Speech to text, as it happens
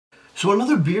So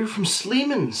another beer from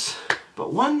Sleeman's,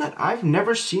 but one that I've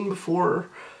never seen before,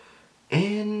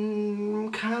 and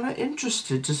I'm kind of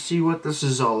interested to see what this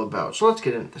is all about. So let's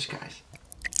get into this, guys.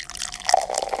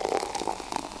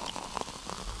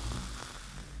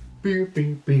 Beer,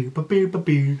 beer, beer, beer,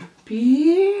 beer,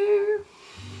 beer.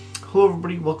 Hello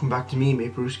everybody, welcome back to me,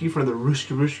 Brewski, for the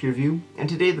Rooski review. And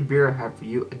today the beer I have for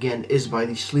you, again, is by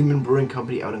the Sleeman Brewing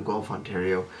Company out in Guelph,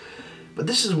 Ontario. But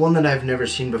this is one that I've never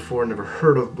seen before, never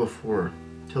heard of before,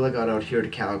 till I got out here to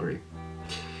Calgary.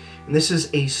 And this is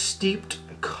a steeped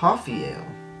coffee ale,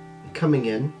 coming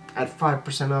in at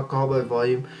 5% alcohol by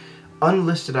volume,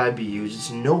 unlisted IBUs.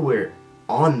 It's nowhere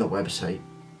on the website.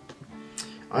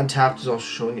 Untapped is also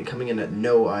showing it coming in at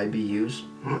no IBUs,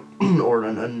 or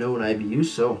an unknown IBUs,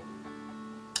 so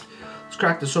let's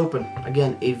crack this open.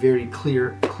 Again, a very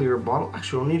clear bottle.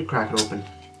 Actually, we don't need to crack it open.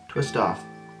 Twist off.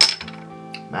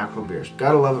 Macro beers.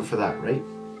 Gotta love it for that, right?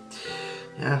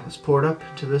 Yeah, let's pour it up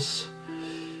into this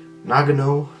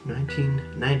Nagano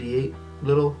 1998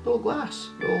 little glass.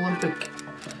 Little Olympic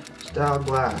style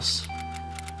glass.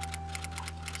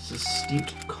 This is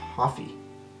steeped coffee.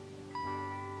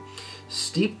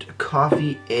 Steeped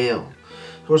coffee ale.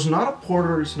 So it's not a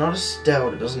porter, it's not a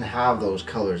stout, it doesn't have those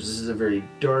colors. This is a very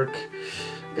dark,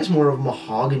 I guess more of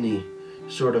mahogany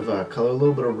sort of color. A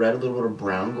little bit of red, a little bit of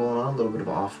brown going on, a little bit of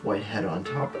off-white head on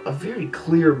top. A very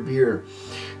clear beer.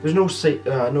 There's no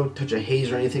no touch of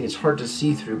haze or anything. It's hard to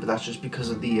see through, but that's just because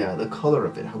of the color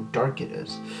of it, how dark it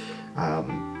is. But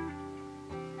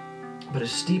a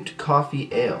steeped coffee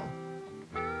ale.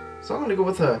 So I'm gonna go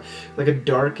with a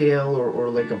dark ale or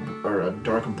a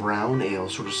dark brown ale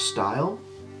sort of style.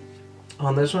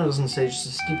 On this one, it doesn't say, just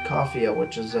a steeped coffee ale,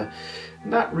 which is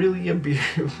not really a beer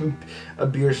a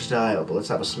beer style. But let's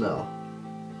have a smell.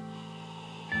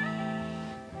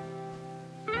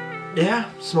 Yeah,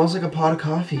 smells like a pot of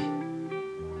coffee.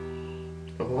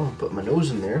 Oh, I'll put my nose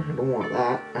in there. I don't want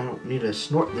that. I don't need to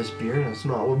snort this beer. That's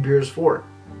not what beer is for.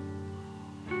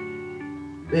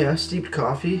 Yeah, steeped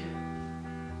coffee.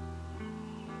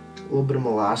 A little bit of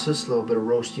molasses, a little bit of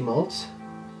roasty malts.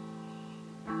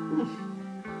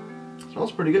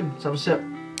 Smells pretty good. Let's have a sip.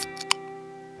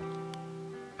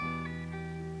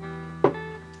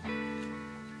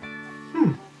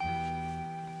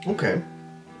 Okay.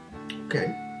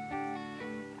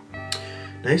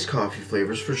 Nice coffee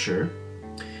flavors for sure.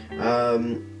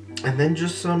 And then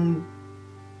just some,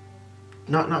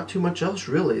 not too much else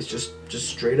really. It's just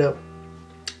straight up,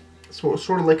 sort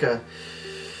of like a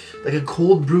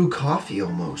cold brew coffee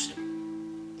almost.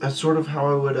 That's sort of how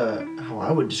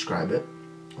I would describe it.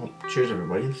 Oh, cheers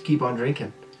everybody. Let's keep on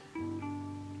drinking.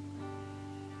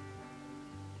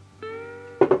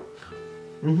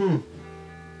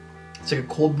 It's like a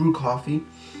cold brew coffee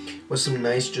with some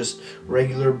nice just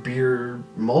regular beer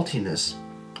maltiness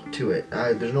to it.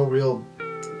 There's no real,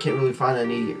 can't really find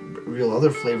any real other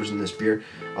flavors in this beer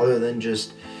other than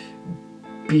just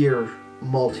beer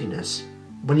maltiness.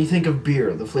 When you think of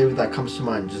beer, the flavor that comes to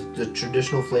mind, just the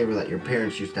traditional flavor that your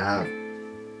parents used to have.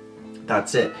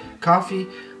 That's it. Coffee,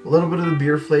 a little bit of the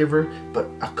beer flavor, but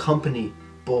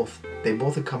they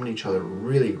both accompany each other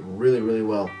really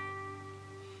well.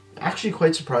 Actually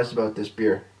quite surprised about this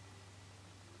beer.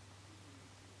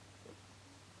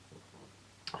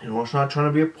 You know, it's not trying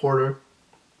to be a porter.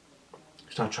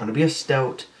 It's not trying to be a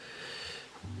stout.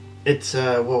 It's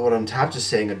well, what Untapped is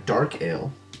saying, a dark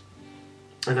ale.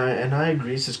 And I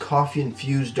agree, this is coffee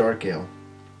infused dark ale.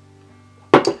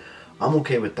 I'm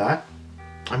okay with that.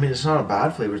 I mean, it's not a bad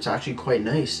flavor, it's actually quite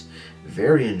nice.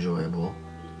 Very enjoyable.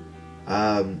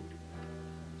 Now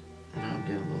I'm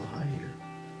getting a little high here.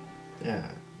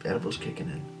 Yeah, edibles kicking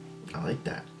in. I like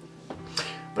that.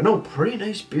 But no, pretty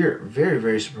nice beer.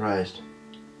 Very surprised.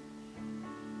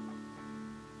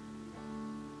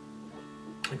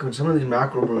 Like when some of these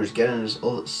macro brewers get into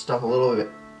this stuff a little bit,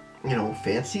 you know,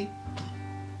 fancy,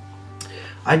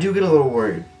 I do get a little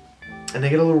worried. And I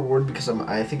get a little worried because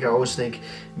I always think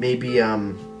maybe they're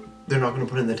not going to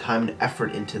put in the time and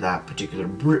effort into that particular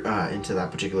brew.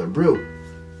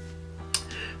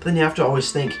 But then you have to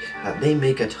always think that they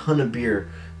make a ton of beer,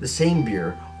 the same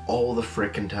beer, all the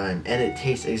frickin' time, and it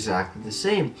tastes exactly the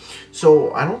same.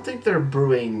 So I don't think they're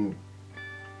going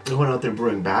out there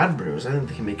brewing bad brews. I think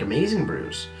they can make amazing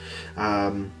brews.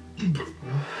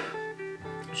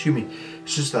 Excuse me.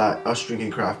 It's just that us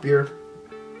drinking craft beer,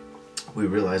 we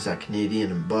realize that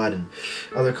Canadian and Bud and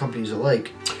other companies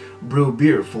alike brew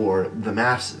beer for the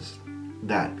masses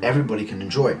that everybody can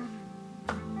enjoy.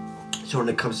 So when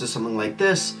it comes to something like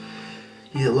this,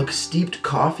 you look steeped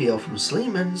coffee ale from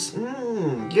Sleeman's,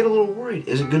 get a little worried.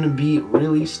 Is it going to be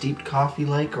really steeped coffee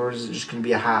like, or is it just going to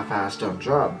be a half-assed up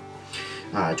job?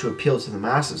 to appeal to the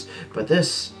masses. But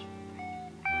this,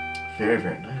 very,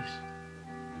 very nice.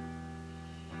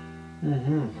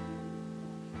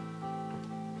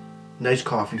 Nice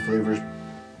coffee flavors. A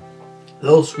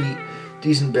little sweet,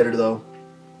 decent bitter though.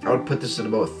 I would put this at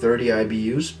about 30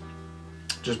 IBUs,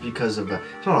 just because of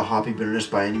it's not a hoppy bitterness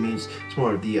by any means. It's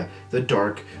more of the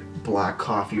dark black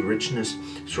coffee richness,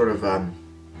 sort of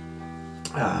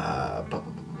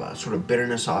sort of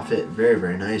bitterness off it. Very,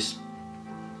 very nice.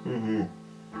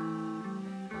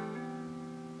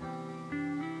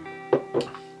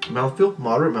 Mouthfeel,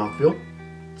 moderate mouthfeel,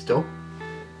 still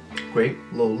great.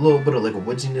 Little bit of like a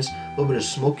woodsiness, a little bit of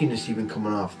smokiness even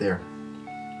coming off there.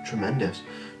 Tremendous,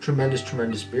 tremendous,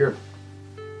 tremendous beer.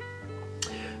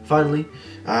 Finally,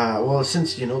 well,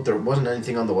 since there wasn't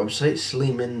anything on the website,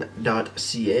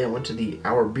 Sleeman.ca, I went to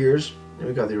our beers, and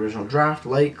we got the original draft,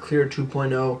 light, clear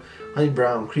 2.0, honey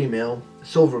brown, cream ale,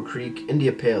 Silver Creek,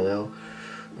 India Pale Ale,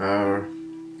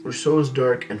 Rousseau's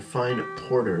Dark, and Fine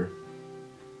Porter.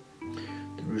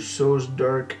 The Rousseau's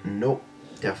Dark, nope,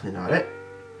 definitely not it.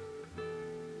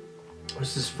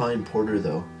 What's this Fine Porter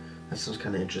though? That sounds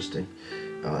kind of interesting.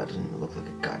 Oh, that doesn't even look like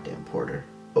a goddamn porter.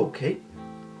 Okay.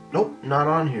 Nope, not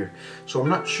on here. So I'm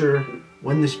not sure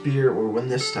when this beer or when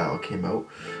this style came out,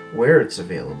 where it's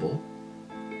available.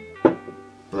 But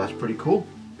that's pretty cool.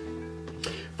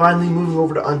 Finally, moving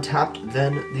over to Untapped,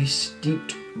 then the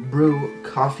Steeped Brew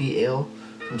Coffee Ale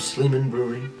from Sleeman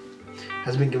Brewery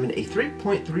has been given a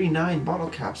 3.39 bottle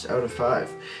caps out of 5.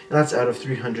 And that's out of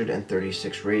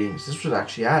 336 ratings. This was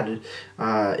actually added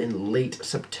in late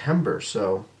September,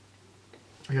 so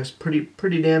I guess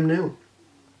pretty damn new.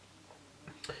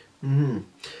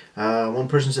 One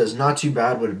person says, not too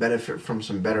bad, would benefit from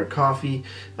some better coffee.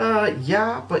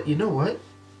 Yeah, but you know what?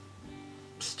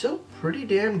 Still pretty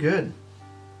damn good.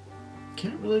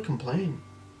 Can't really complain.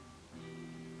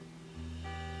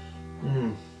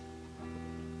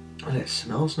 And it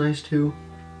smells nice too.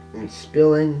 And it's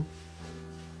spilling.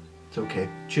 It's okay.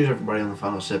 Cheers everybody on the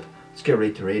final sip. Let's get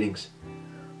right to ratings.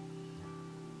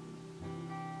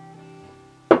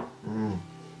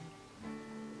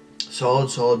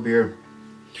 Solid beer.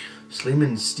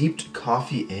 Sleeman Steeped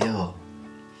Coffee Ale.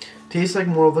 Tastes like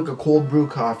more of like a cold brew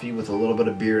coffee with a little bit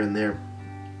of beer in there.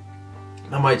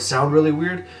 That might sound really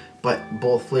weird, but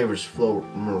both flavors flow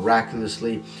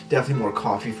miraculously. Definitely more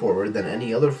coffee forward than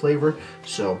any other flavor.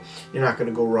 So you're not gonna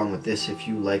go wrong with this if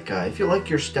you like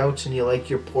your stouts and you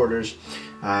like your porters,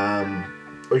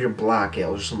 or your black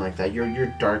ales or something like that.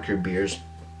 Your darker beers.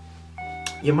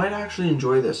 You might actually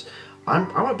enjoy this.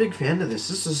 I'm a big fan of this.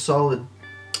 This is a solid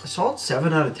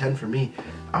 7 out of 10 for me.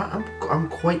 I'm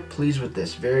quite pleased with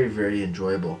this. Very, very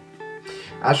enjoyable.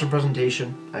 As for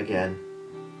presentation, again,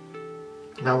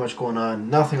 not much going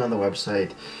on. Nothing on the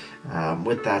website.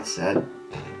 With that said,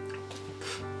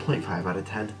 0.5 out of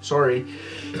 10. Sorry.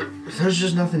 There's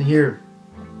just nothing here.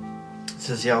 It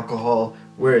says the alcohol,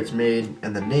 where it's made,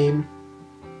 and the name.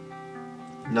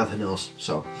 Nothing else.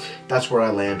 So that's where I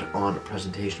land on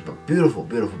presentation. But beautiful,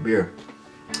 beautiful beer.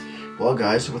 Well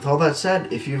guys, with all that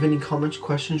said, if you have any comments,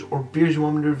 questions, or beers you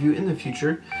want me to review in the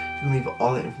future, you can leave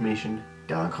all that information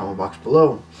down in the comment box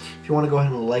below. If you want to go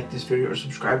ahead and like this video or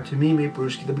subscribe to me, Mate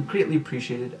Brewski, that'd be greatly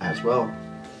appreciated as well.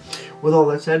 With all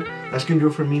that said, that's going to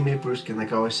do it for me, Mate Brewski, and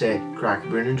like I always say, crack a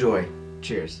beer and enjoy.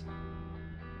 Cheers.